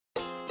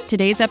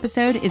Today's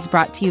episode is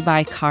brought to you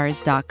by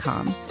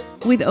Cars.com.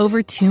 With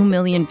over 2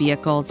 million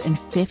vehicles and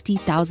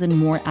 50,000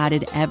 more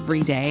added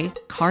every day,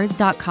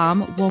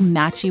 Cars.com will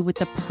match you with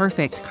the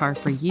perfect car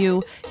for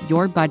you,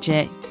 your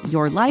budget,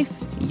 your life,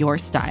 your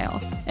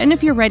style. And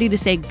if you're ready to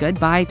say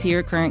goodbye to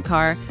your current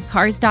car,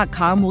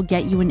 Cars.com will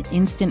get you an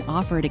instant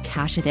offer to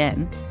cash it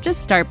in.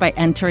 Just start by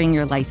entering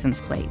your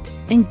license plate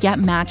and get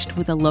matched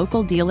with a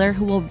local dealer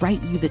who will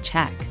write you the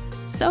check.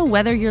 So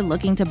whether you're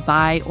looking to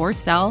buy or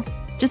sell,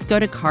 just go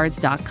to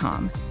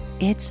Cars.com.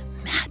 It's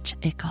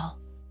magical.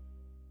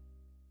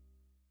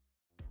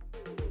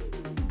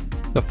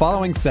 The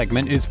following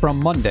segment is from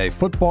Monday,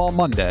 Football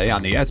Monday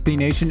on the SB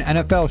Nation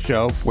NFL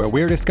Show, where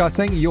we're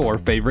discussing your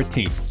favorite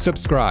team.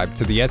 Subscribe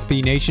to the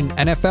SB Nation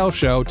NFL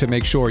Show to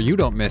make sure you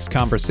don't miss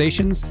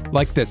conversations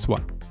like this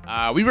one.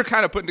 We were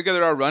kind of putting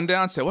together our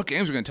rundown, so what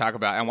games we're going to talk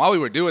about. And while we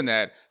were doing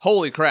that,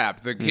 holy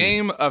crap, the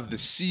game of the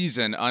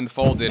season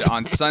unfolded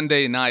on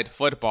Sunday Night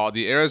Football.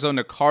 The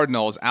Arizona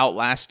Cardinals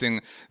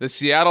outlasting the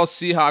Seattle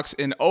Seahawks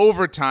in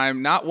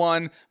overtime. Not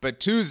one, but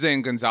two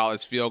Zane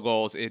Gonzalez field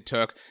goals it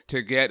took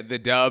to get the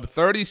dub,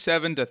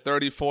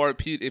 37-34.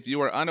 Pete, if you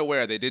were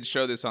unaware, they did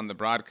show this on the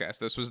broadcast.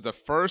 This was the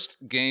first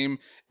game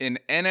in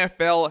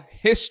NFL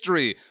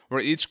history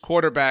where each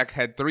quarterback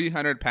had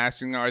 300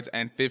 passing yards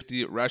and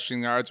 50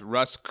 rushing yards.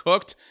 Russ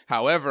cooked.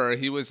 However,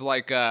 he was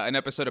like an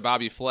episode of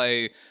Bobby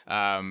Flay,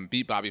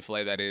 Beat Bobby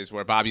Flay, that is,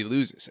 where Bobby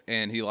loses,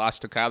 and he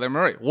lost to Kyler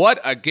Murray. What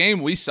a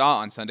game we saw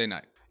on Sunday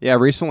night. Yeah, I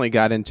recently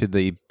got into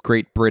the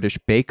Great British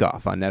Bake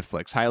Off on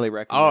Netflix. Highly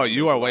recommend. Oh,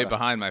 you are way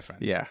behind, my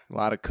friend. Yeah, a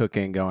lot of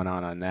cooking going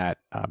on that.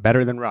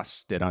 Better than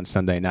Russ did on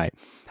Sunday night.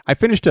 I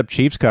finished up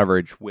Chiefs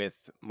coverage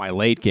with my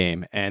late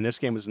game, and this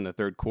game was in the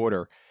third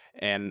quarter.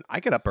 And I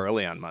get up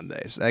early on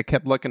Mondays. I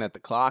kept looking at the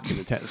clock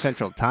in the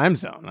Central Time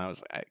Zone. I was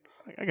like,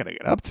 I got to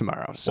get up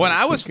tomorrow. So when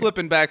I was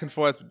flipping back and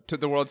forth to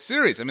the World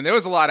Series, I mean, there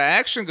was a lot of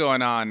action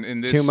going on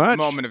in this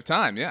moment of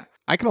time. Yeah.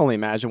 I can only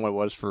imagine what it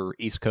was for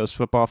East Coast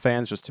football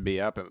fans just to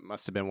be up. It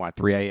must have been,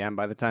 3 a.m.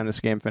 by the time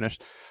this game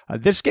finished.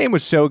 This game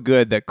was so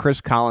good that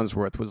Chris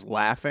Collinsworth was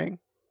laughing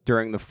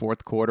during the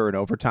fourth quarter and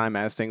overtime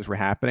as things were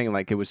happening.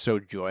 Like, it was so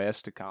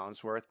joyous to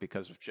Collinsworth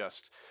because of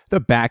just the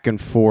back and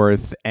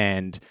forth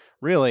and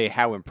really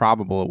how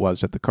improbable it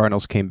was that the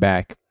Cardinals came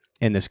back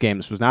in this game.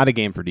 This was not a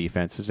game for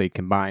defenses. They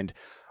combined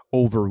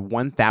over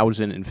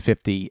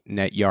 1,050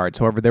 net yards.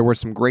 However, there were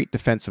some great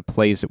defensive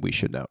plays that we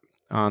should note.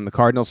 On the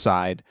Cardinals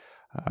side,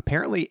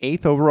 apparently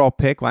 8th overall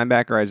pick,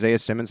 linebacker Isaiah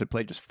Simmons had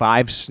played just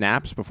 5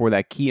 snaps before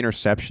that key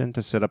interception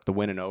to set up the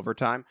win in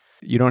overtime.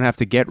 You don't have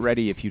to get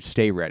ready if you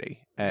stay ready,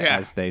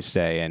 as they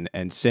say.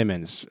 And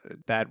Simmons,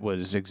 that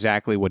was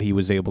exactly what he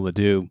was able to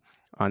do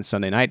on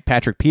Sunday night.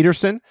 Patrick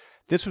Peterson,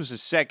 this was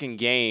his second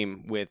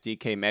game with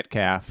DK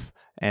Metcalf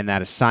and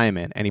that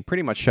assignment, and he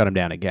pretty much shut him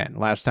down again.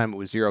 Last time it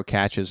was 0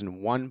 catches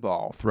and 1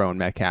 ball thrown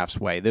Metcalf's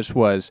way. This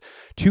was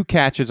 2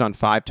 catches on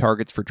 5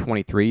 targets for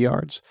 23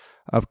 yards.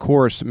 Of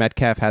course,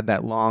 Metcalf had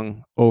that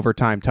long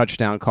overtime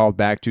touchdown called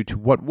back due to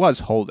what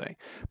was holding.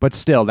 But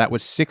still, that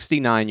was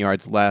 69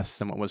 yards less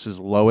than what was his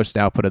lowest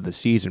output of the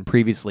season,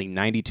 previously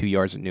 92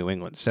 yards in New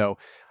England. So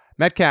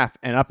Metcalf,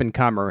 an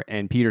up-and-comer,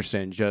 and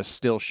Peterson just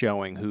still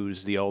showing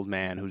who's the old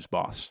man, who's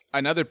boss.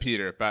 Another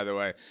Peter, by the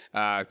way,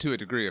 to a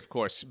degree, of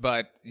course.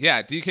 But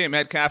yeah, DK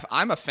Metcalf,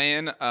 I'm a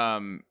fan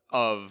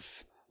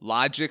of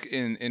logic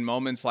in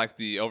moments like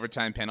the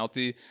overtime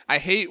penalty. I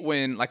hate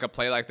when like a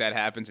play like that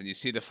happens and you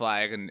see the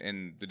flag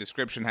and the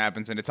description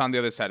happens and it's on the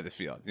other side of the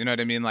field. You know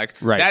what I mean? Like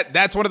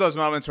that's one of those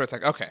moments where it's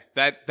like, okay,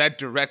 that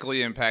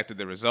directly impacted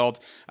the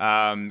result.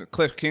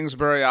 Cliff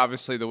Kingsbury,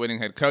 obviously the winning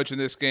head coach in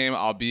this game,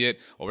 albeit,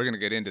 well, we're going to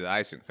get into the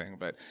icing thing,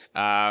 but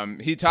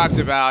he talked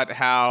about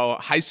how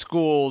high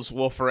schools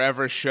will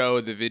forever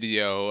show the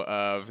video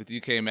of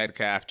DK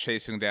Metcalf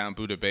chasing down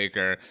Budda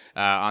Baker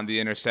on the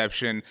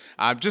interception.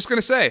 I'm just going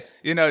to say,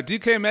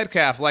 DK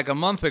Metcalf, like a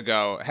month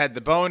ago, had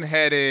the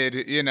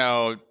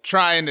boneheaded,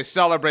 trying to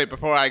celebrate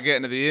before I get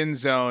into the end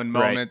zone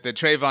moment that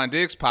Trayvon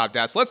Diggs popped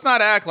out. So let's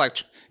not act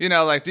like,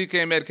 like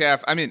DK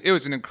Metcalf. I mean, it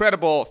was an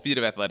incredible feat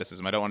of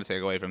athleticism. I don't want to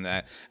take away from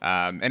that.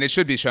 And it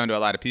should be shown to a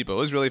lot of people.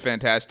 It was really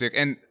fantastic.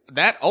 And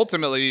that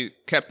ultimately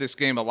kept this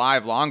game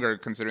alive longer,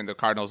 considering the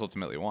Cardinals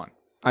ultimately won.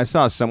 I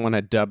saw someone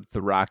had dubbed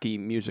the Rocky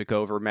music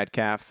over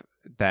Metcalf,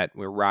 that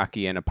where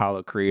Rocky and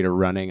Apollo Creed are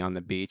running on the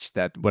beach,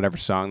 that whatever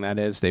song that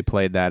is, they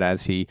played that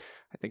as I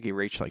think he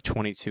reached like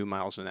 22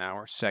 miles an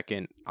hour,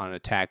 second on a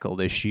tackle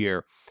this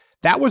year.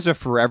 That was a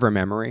forever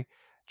memory.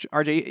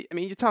 RJ, I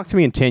mean, you talk to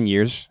me in 10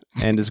 years,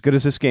 and as good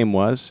as this game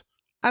was,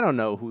 I don't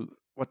know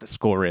what the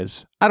score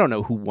is. I don't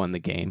know who won the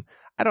game.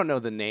 I don't know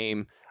the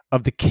name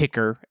of the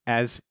kicker,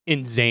 as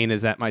insane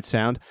as that might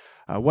sound.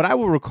 What I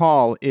will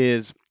recall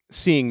is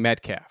seeing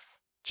Metcalf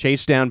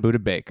chase down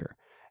Budda Baker.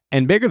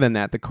 And bigger than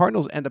that, the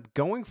Cardinals end up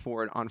going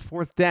for it on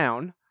 4th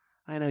down.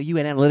 I know you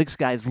analytics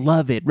guys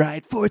love it,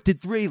 right? 4th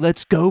and 3,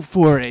 let's go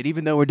for it,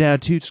 even though we're down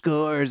 2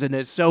 scores and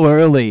it's so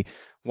early.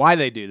 Why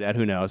they do that,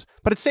 who knows?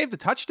 But it saved the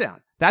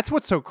touchdown. That's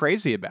what's so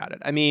crazy about it.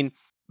 I mean,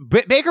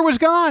 Baker was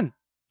gone.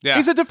 Yeah.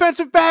 He's a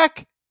defensive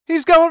back.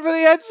 He's going for the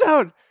end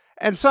zone.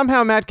 And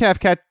somehow Metcalf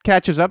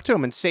catches up to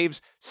him and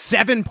saves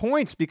 7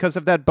 points because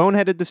of that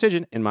boneheaded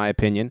decision, in my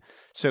opinion.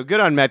 So good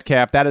on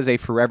Metcalf. That is a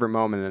forever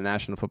moment in the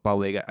National Football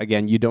League.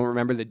 Again, you don't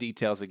remember the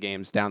details of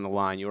games down the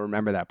line. You'll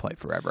remember that play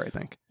forever, I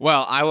think.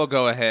 Well, I will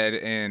go ahead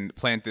and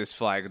plant this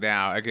flag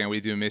now. Again, we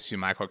do miss you,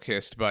 Michael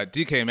Kist, but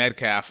DK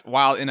Metcalf,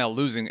 while in a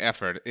losing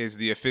effort, is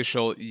the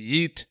official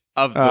yeet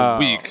of the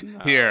week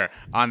here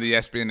on the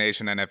SB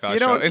Nation NFL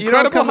show.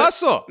 Incredible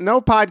hustle. No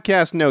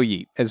podcast, no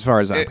yeet, as far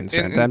as I'm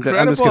concerned. I'm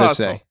just going to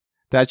say.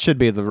 That should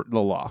be the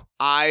law.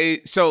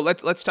 So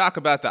let's talk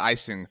about the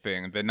icing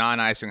thing, the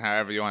non-icing,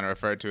 however you want to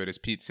refer to it, as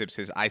Pete sips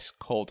his ice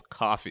cold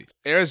coffee.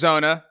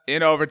 Arizona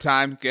in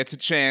overtime gets a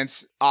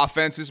chance.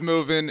 Offense is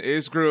moving,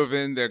 is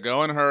grooving. They're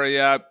going hurry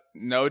up.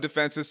 No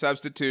defensive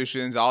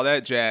substitutions, all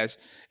that jazz.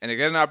 And they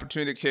get an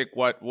opportunity to kick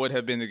what would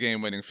have been the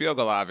game-winning field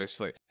goal,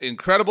 obviously.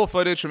 Incredible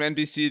footage from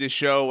NBC to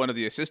show one of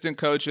the assistant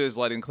coaches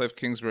letting Cliff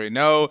Kingsbury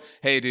know,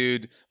 hey,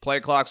 dude, play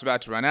clock's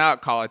about to run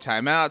out, call a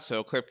timeout.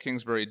 So Cliff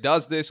Kingsbury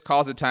does this,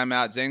 calls a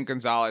timeout. Zane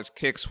Gonzalez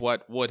kicks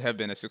what would have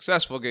been a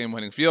successful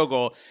game-winning field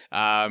goal,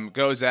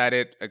 goes at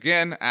it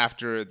again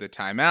after the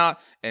timeout,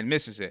 and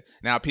misses it.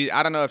 Now, Pete,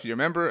 I don't know if you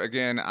remember,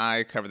 again,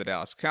 I cover the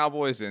Dallas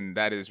Cowboys, and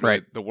that is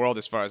really the world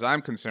as far as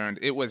I'm concerned.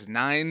 It was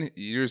 9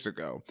 years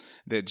ago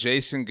that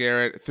Jason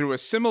Garrett, through a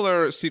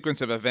similar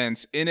sequence of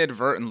events,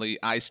 inadvertently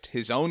iced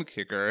his own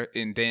kicker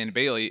in Dan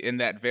Bailey in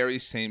that very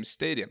same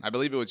stadium. I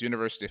believe it was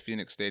University of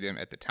Phoenix Stadium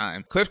at the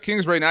time. Cliff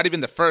Kingsbury, not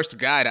even the first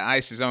guy to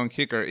ice his own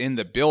kicker in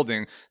the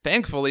building.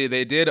 Thankfully,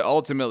 they did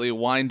ultimately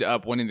wind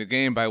up winning the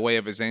game by way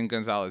of a Zane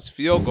Gonzalez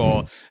field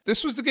goal.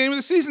 This was the game of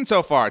the season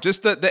so far.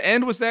 Just the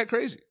end was that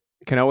crazy.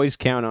 Can always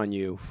count on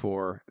you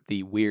for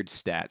the weird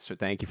stats. So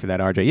thank you for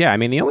that, RJ. Yeah, I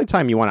mean, the only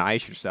time you want to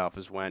ice yourself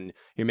is when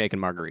you're making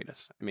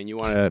margaritas. I mean, you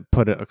want to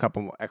put a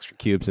couple extra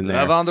cubes in there.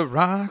 Love on the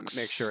rocks.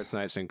 Make sure it's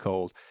nice and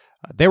cold.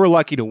 They were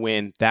lucky to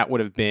win. That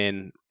would have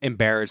been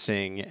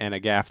embarrassing and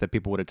a gaffe that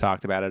people would have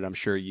talked about it. I'm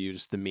sure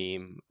used the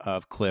meme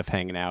of Cliff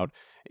hanging out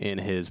in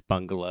his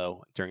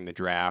bungalow during the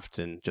draft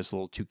and just a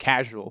little too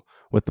casual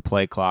with the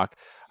play clock.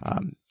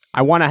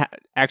 I want to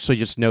actually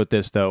just note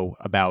this, though,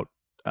 about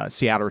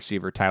Seattle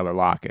receiver Tyler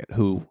Lockett,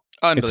 who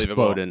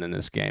exploded in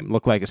this game.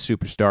 Looked like a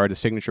superstar. The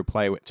signature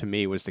play to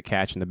me was the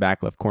catch in the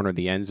back left corner of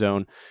the end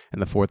zone in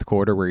the fourth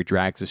quarter where he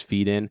drags his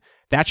feet in.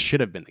 That should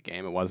have been the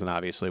game. It wasn't,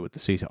 obviously, with the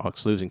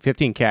Seahawks losing.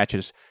 15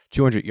 catches,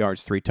 200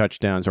 yards, 3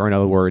 touchdowns, or in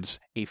other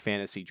words, a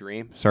fantasy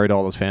dream. Sorry to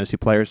all those fantasy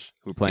players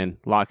who are playing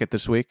Lockett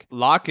this week.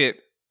 Lockett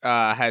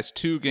has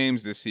 2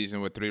 games this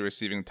season with 3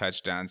 receiving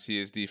touchdowns. He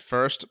is the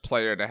first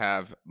player to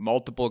have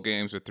multiple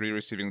games with 3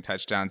 receiving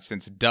touchdowns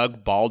since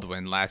Doug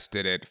Baldwin last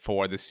did it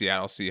for the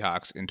Seattle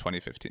Seahawks in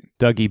 2015.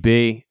 Dougie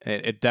B,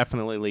 it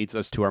definitely leads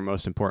us to our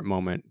most important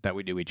moment that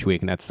we do each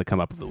week, and that's the come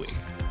up of the week.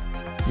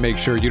 Make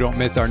sure you don't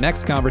miss our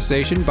next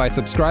conversation by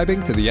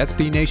subscribing to the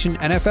SB Nation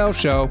NFL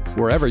show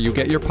wherever you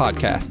get your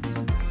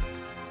podcasts.